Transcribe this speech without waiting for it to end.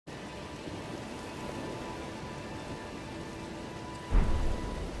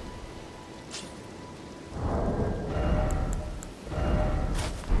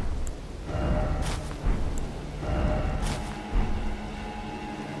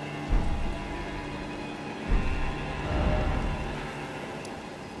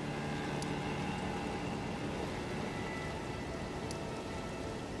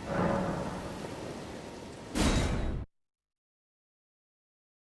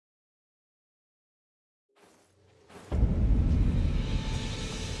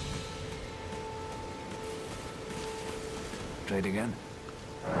straight again.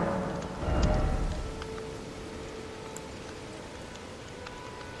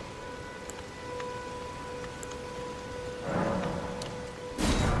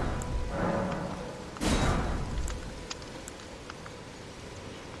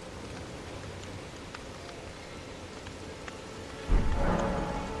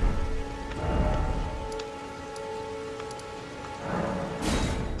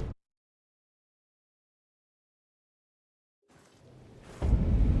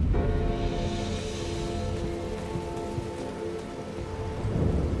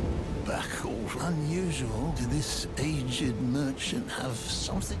 Unusual. Did this aged merchant have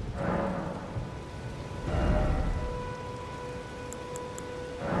something?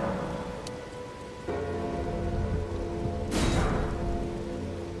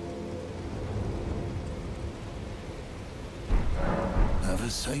 Have a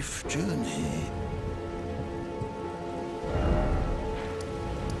safe journey.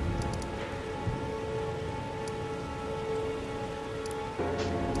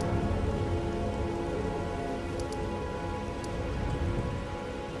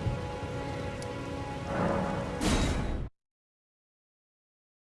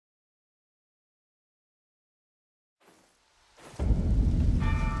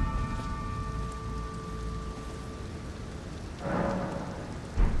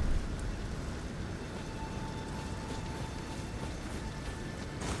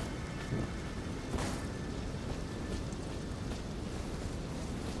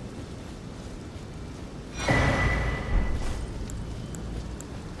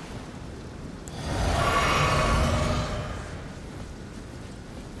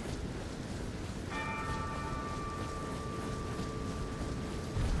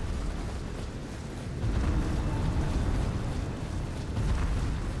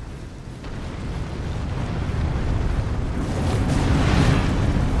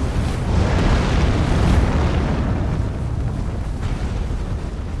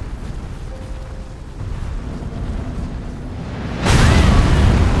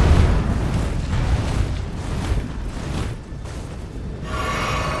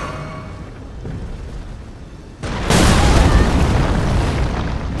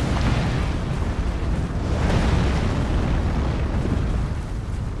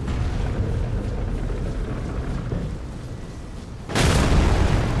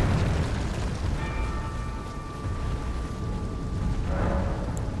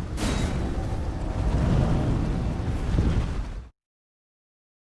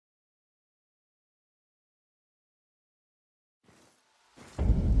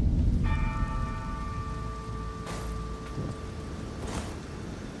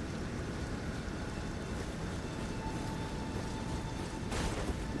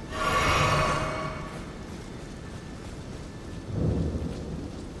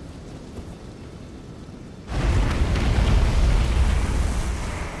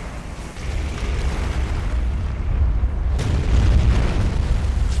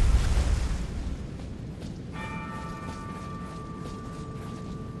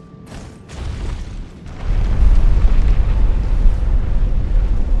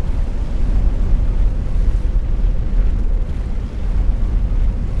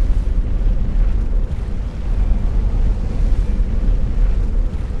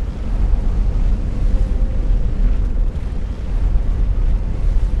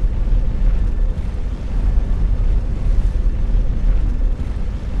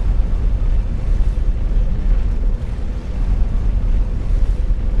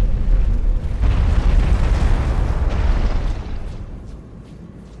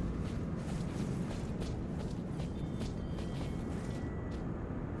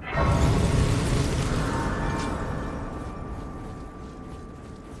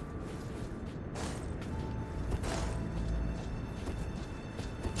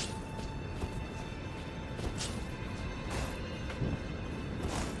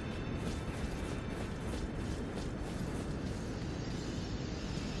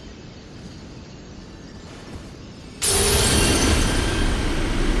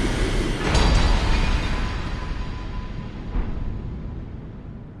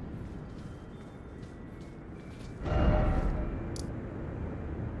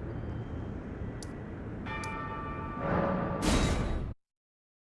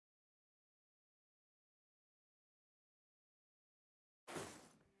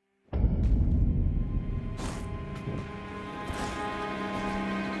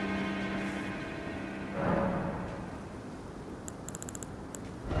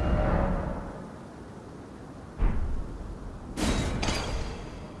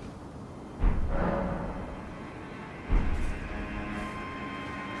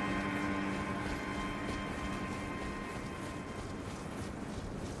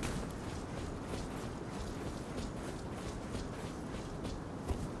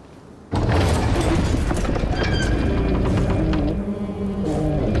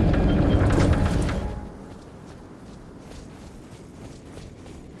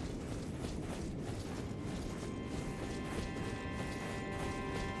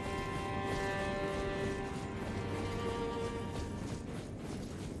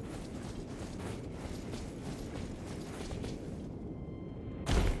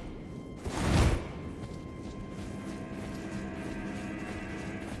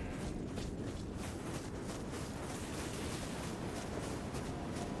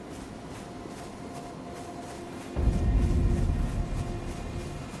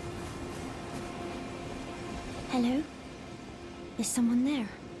 Hello? Is someone there?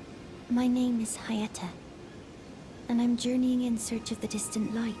 My name is Hidetaka, and I'm journeying in search of the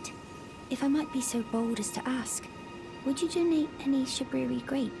distant light. If I might be so bold as to ask, would you donate any Shibriri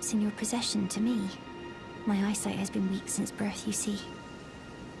grapes in your possession to me? My eyesight has been weak since birth, you see.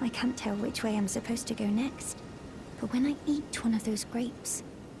 I can't tell which way I'm supposed to go next, but when I eat one of those grapes,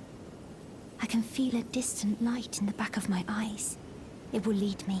 I can feel a distant light in the back of my eyes. It will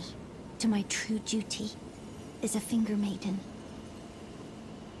lead me to my true duty as a finger maiden.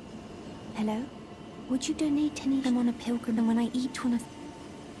 Hello? Would you donate any? I'm on a pilgrim, and when I eat one of...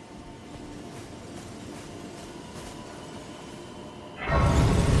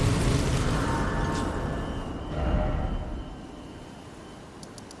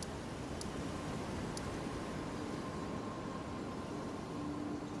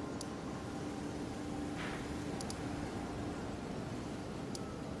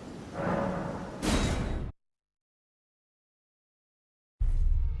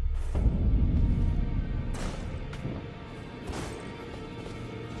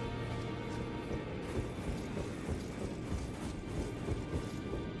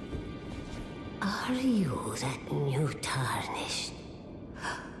 Are you that new tarnished?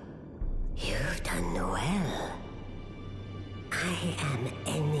 You've done well. I am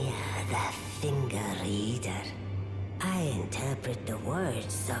Enya the Finger Reader. I interpret the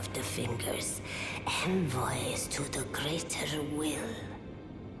words of the fingers, envoys to the greater will.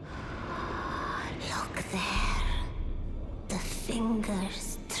 Look there. The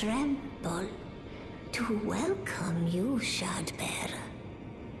fingers tremble to welcome you, Shardbearer.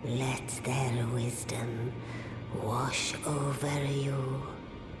 Let their wisdom wash over you.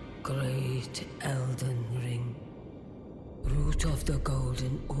 Great Elden Ring, root of the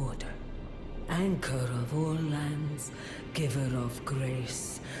Golden Order, anchor of all lands, giver of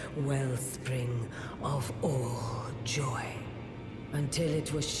grace, wellspring of all joy. Until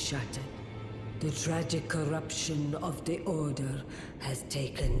it was shattered, the tragic corruption of the Order has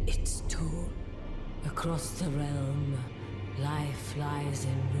taken its toll. Across the realm, life lies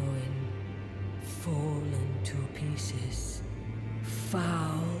in ruin, fallen to pieces.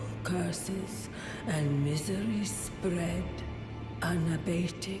 Foul curses and misery spread,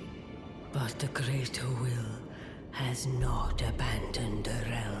 unabating. But the greater will has not abandoned the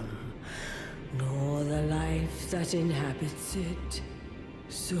realm, nor the life that inhabits it.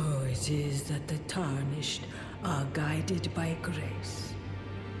 So it is that the tarnished are guided by grace,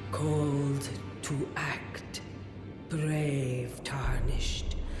 called to act. Brave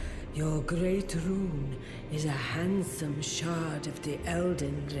tarnished, your great rune is a handsome shard of the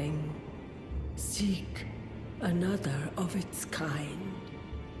Elden Ring. Seek another of its kind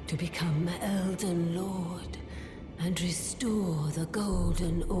to become Elden Lord and restore the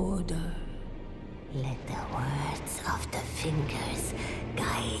Golden Order. Let the words of the fingers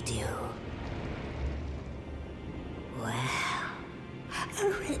guide you. Well, a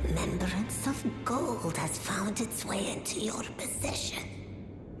remembrance of gold has found its way into your possession.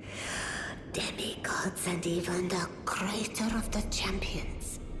 Demigods and even the greater of the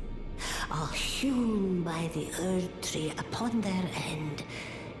champions are hewn by the Earth Tree upon their end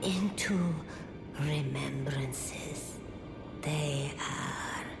into remembrances. They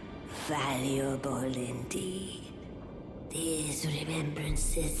are valuable indeed. These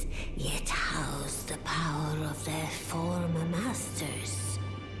remembrances yet house the power of their former masters.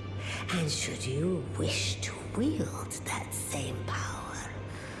 And should you wish to wield that same power,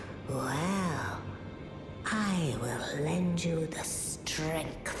 well, I will lend you the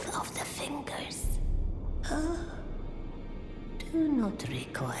strength of the fingers. Oh, do not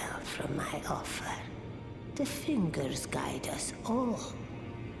recoil from my offer. The fingers guide us all.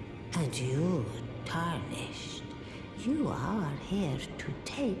 And you, tarnished, you are here to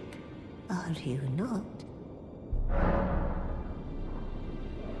take, are you not?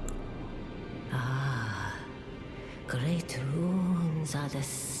 Ah, great runes are the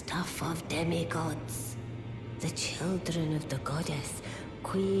stuff of demigods, the children of the goddess,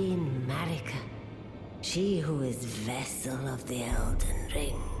 Queen Marika, she who is vessel of the Elden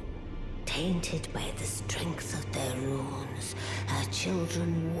Ring. Tainted by the strength of their runes, her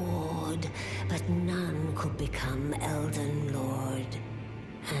children warred, but none could become Elden Lord.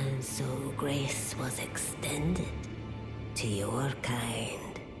 And so grace was extended to your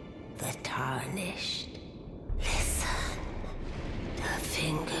kind, the tarnished. Listen, the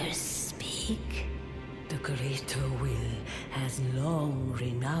fingers speak. The greater will has long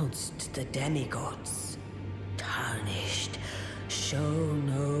renounced the demigods. Tarnished, show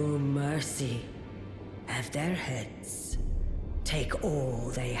no mercy. Have their heads. Take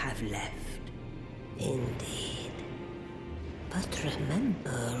all they have left. Indeed. But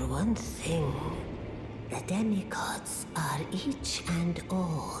remember one thing. The demigods are each and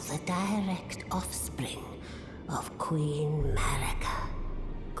all the direct offspring of Queen Marika.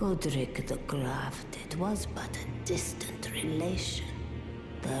 Godric the Grafted was but a distant relation,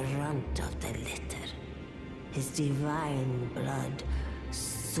 the runt of the litter. His divine blood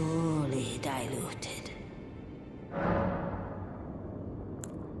sorely diluted.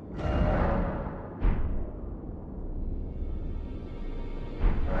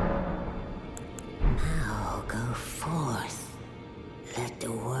 Now go forth. Let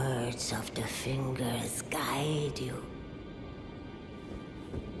the words of the fingers guide you.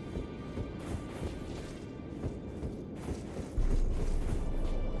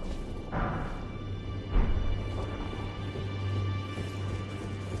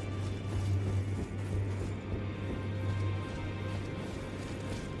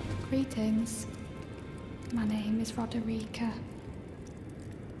 Greetings. My name is Roderica.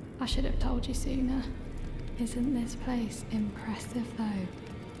 I should have told you sooner. Isn't this place impressive though?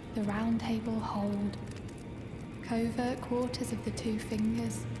 The Round Table Hold, covert quarters of the Two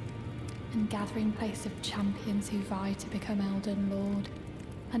Fingers, and gathering place of champions who vie to become Elden Lord.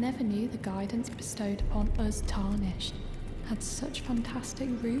 I never knew the guidance bestowed upon us Tarnished had such fantastic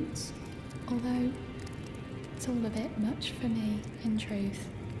roots, although it's all a bit much for me, in truth.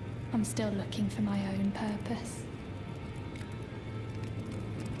 I'm still looking for my own purpose.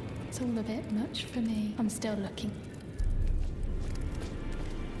 It's all a bit much for me. I'm still looking.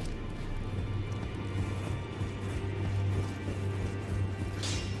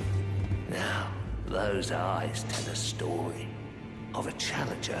 Now, those eyes tell a story of a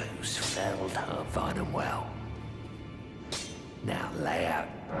challenger who's felled her fine and well. Now lay out.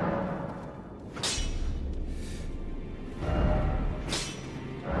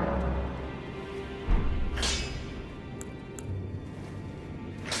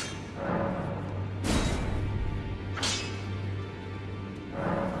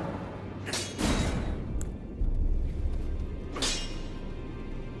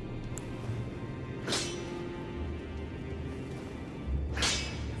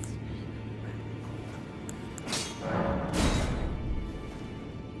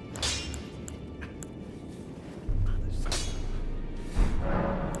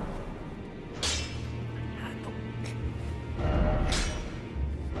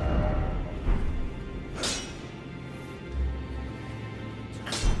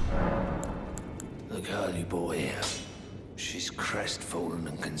 Girly boy here. She's crestfallen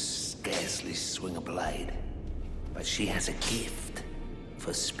and can scarcely swing a blade. But she has a gift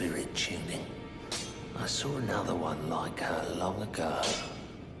for spirit tuning. I saw another one like her long ago.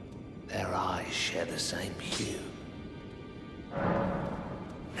 Their eyes share the same hue.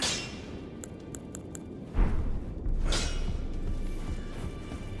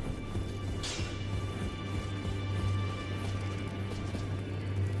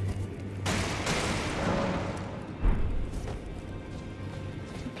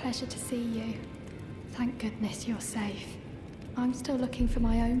 Pleasure to see you. Thank goodness you're safe. I'm still looking for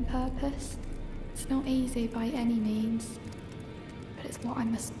my own purpose. It's not easy by any means, but it's what I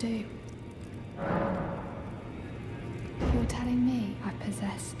must do. You're telling me I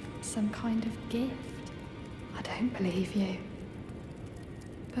possess some kind of gift? I don't believe you.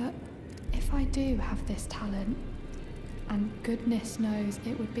 But if I do have this talent, and goodness knows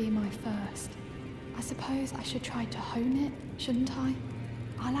it would be my first, I suppose I should try to hone it, shouldn't I?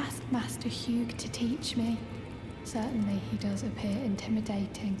 I'll ask Master Hugh to teach me. Certainly he does appear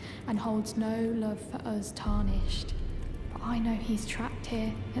intimidating and holds no love for us Tarnished. But I know he's trapped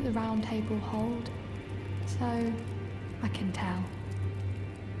here at the Round Table Hold, so I can tell.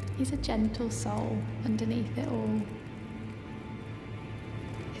 He's a gentle soul underneath it all.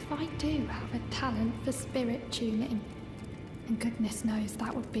 If I do have a talent for spirit tuning, and goodness knows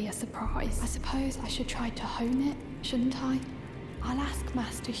that would be a surprise, I suppose I should try to hone it, shouldn't I? I'll ask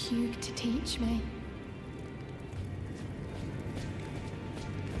Master Hugh to teach me.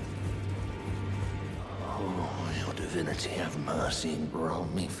 Oh, your divinity have mercy and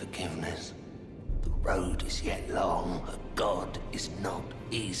grant me forgiveness. The road is yet long, a god is not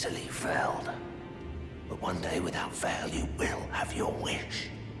easily felled. But one day without fail you will have your wish.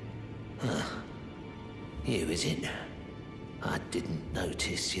 You, is it? I didn't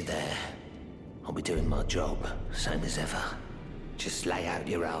notice you there. I'll be doing my job, same as ever. Just lay out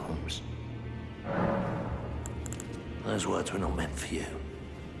your arms. Those words were not meant for you.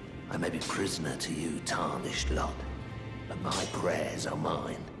 I may be prisoner to you, tarnished lot, but my prayers are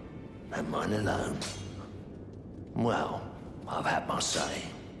mine, and mine alone. Well, I've had my say.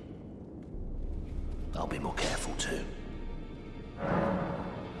 I'll be more careful too.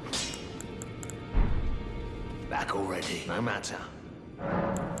 Back already, no matter.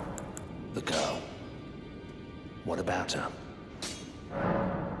 The girl. What about her?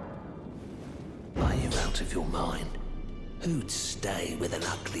 Are you out of your mind? Who'd stay with an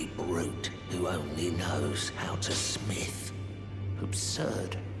ugly brute who only knows how to smith?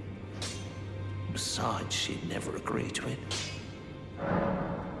 Absurd. Besides, she'd never agree to it.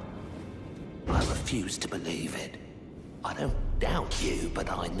 I refuse to believe it. I don't doubt you,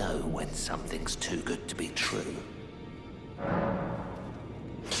 but I know when something's too good to be true.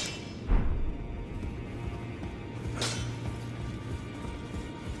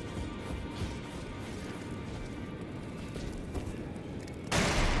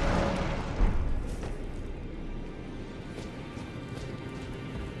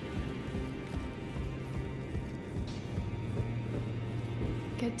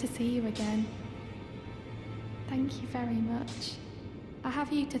 Good to see you again. Thank you very much. I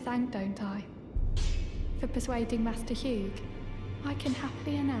have you to thank, don't I? For persuading Master Hugh. I can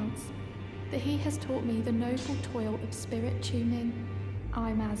happily announce that he has taught me the noble toil of spirit tuning.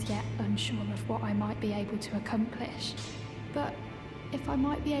 I'm as yet unsure of what I might be able to accomplish, but if I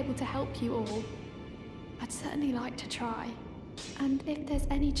might be able to help you all, I'd certainly like to try. And if there's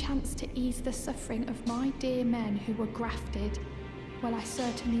any chance to ease the suffering of my dear men who were grafted, well, I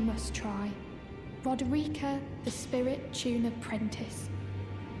certainly must try. Roderica, the Spirit Tune Apprentice.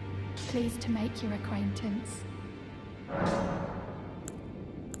 Pleased to make your acquaintance.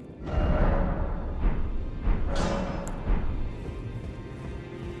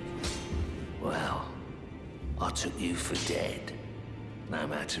 Well, I took you for dead. No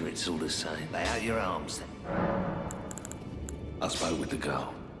matter, it's all the same. Lay out your arms then. I spoke with the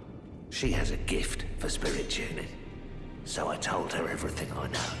girl. She has a gift for spirit tuning. So I told her everything I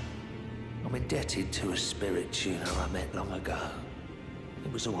know. I'm indebted to a spirit tuner I met long ago.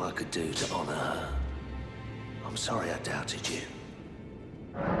 It was all I could do to honor her. I'm sorry I doubted you.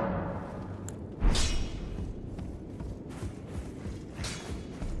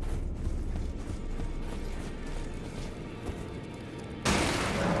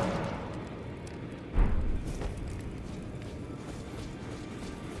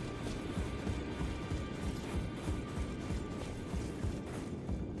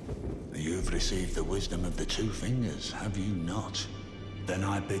 You've received the wisdom of the Two Fingers, have you not? Then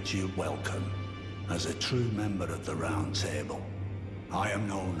I bid you welcome, as a true member of the Round Table. I am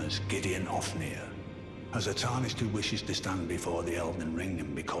known as Gideon Ofnir, as a tarnished who wishes to stand before the Elden Ring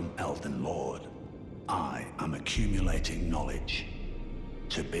and become Elden Lord. I am accumulating knowledge,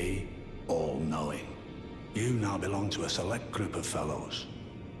 to be all-knowing. You now belong to a select group of fellows.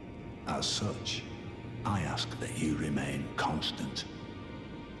 As such, I ask that you remain constant.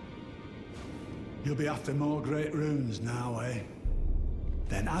 You'll be after more great runes now, eh?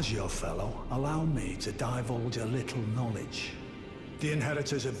 Then as your fellow, allow me to divulge a little knowledge. The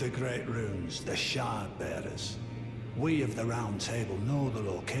inheritors of the great runes, the Shard Bearers. We of the Round Table know the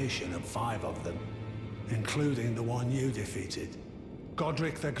location of 5 of them, including the one you defeated.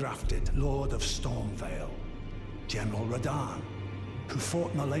 Godric the Grafted, Lord of Stormvale. General Radahn, who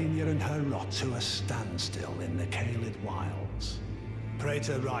fought Melania and her rot to a standstill in the Caelid Wilds.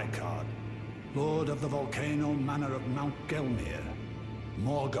 Praetor Rykard, Lord of the Volcano Manor of Mount Gelmir.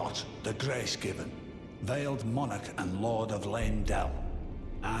 Morgoth, the Grace-Given, Veiled Monarch and Lord of Lane Dell.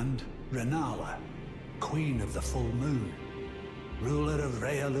 And Renala, Queen of the Full Moon, ruler of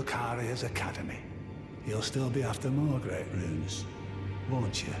Rhea Lucaria's Academy. You'll still be after more great runes,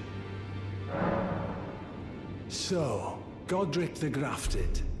 won't you? So, Godric the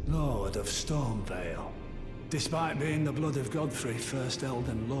Grafted, Lord of Stormvale. Despite being the blood of Godfrey, first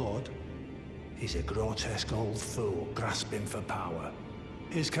Elden Lord, he's a grotesque old fool grasping for power.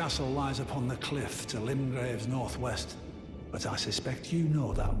 His castle lies upon the cliff to Limgrave's northwest, but I suspect you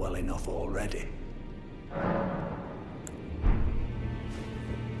know that well enough already.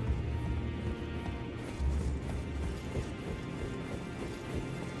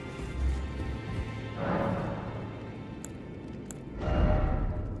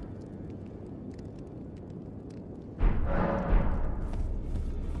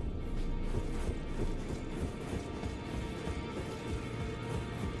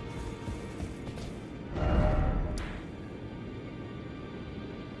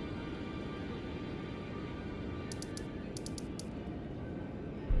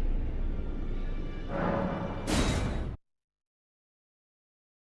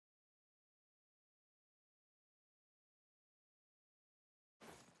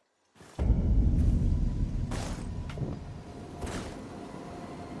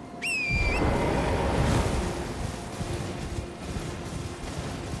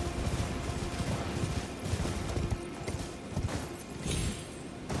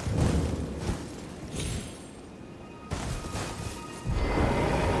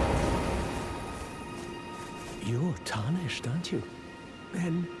 You're tarnished, aren't you?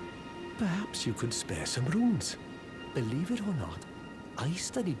 Then perhaps you could spare some runes. Believe it or not, I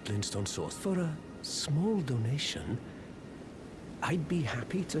studied glintstone source for a small donation. I'd be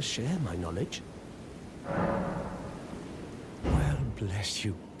happy to share my knowledge. Well, bless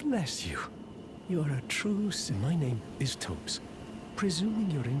you, bless you. You're a true My name is Topes. Presuming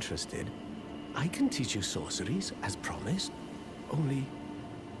you're interested, I can teach you sorceries, as promised. Only,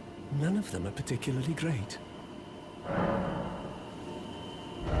 none of them are particularly great.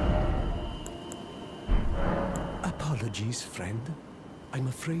 Apologies, friend. I'm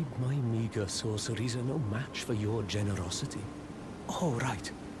afraid my meager sorceries are no match for your generosity. Oh,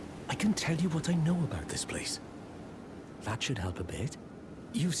 right. I can tell you what I know about this place. That should help a bit.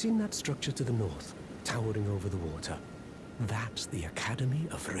 You've seen that structure to the north, towering over the water. That's the Academy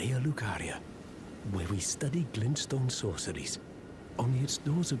of Rea Lucaria, where we study glintstone sorceries. Only its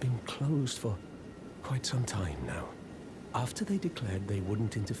doors have been closed for quite some time now. After they declared they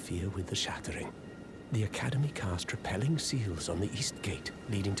wouldn't interfere with the shattering, the Academy cast repelling seals on the east gate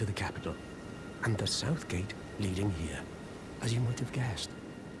leading to the capital, and the south gate leading here. As you might have guessed,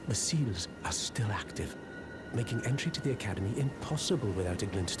 the seals are still active, making entry to the Academy impossible without a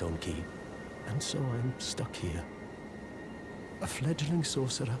glintstone key. And so I'm stuck here. A fledgling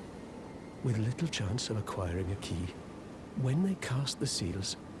sorcerer with little chance of acquiring a key. When they cast the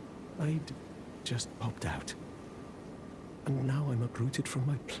seals, I'd just popped out. And now I'm uprooted from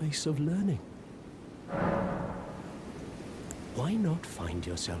my place of learning. Why not find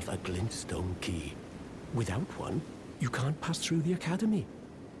yourself a glintstone key? Without one, you can't pass through the Academy,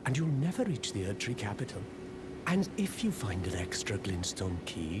 and you'll never reach the Erdtree capital. And if you find an extra glintstone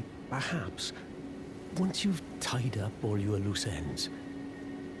key, perhaps, once you've tied up all your loose ends,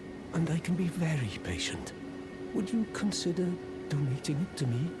 and I can be very patient, would you consider donating it to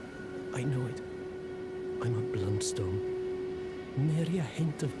me? I know it. I'm a bluntstone. Nary a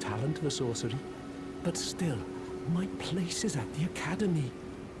hint of talent for sorcery, but still, my place is at the Academy.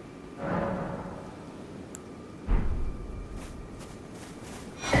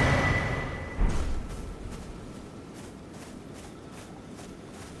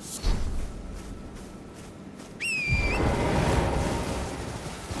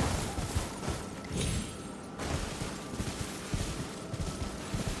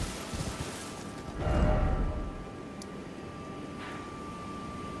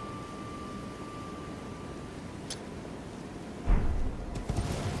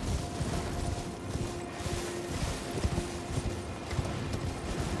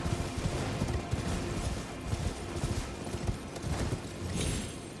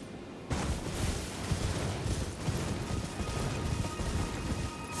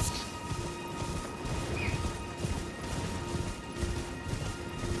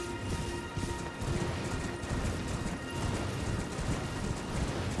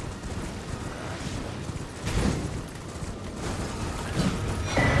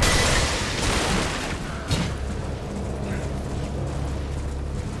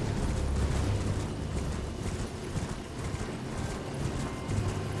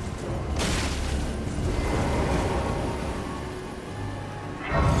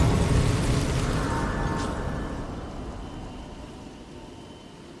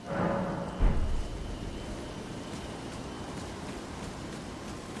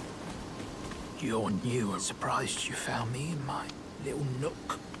 You're new and surprised you found me in my little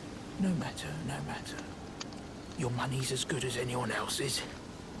nook. No matter, no matter. Your money's as good as anyone else's.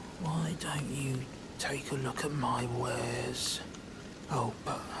 Why don't you take a look at my wares? Oh,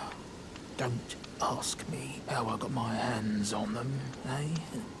 but don't ask me how I got my hands on them, eh?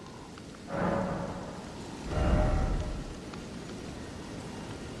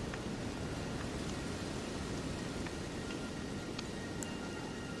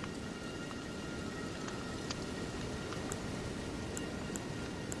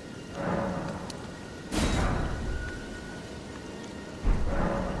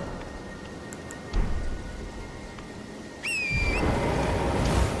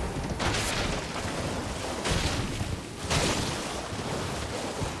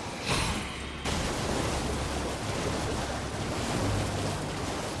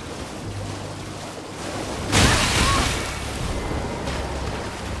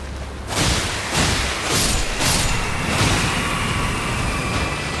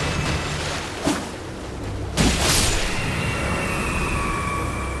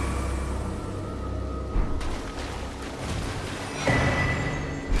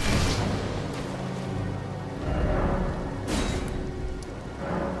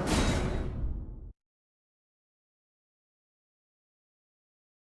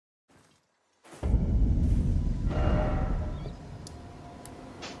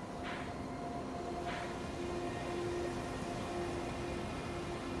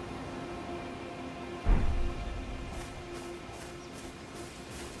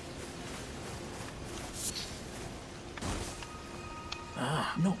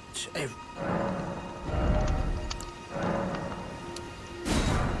 Not every...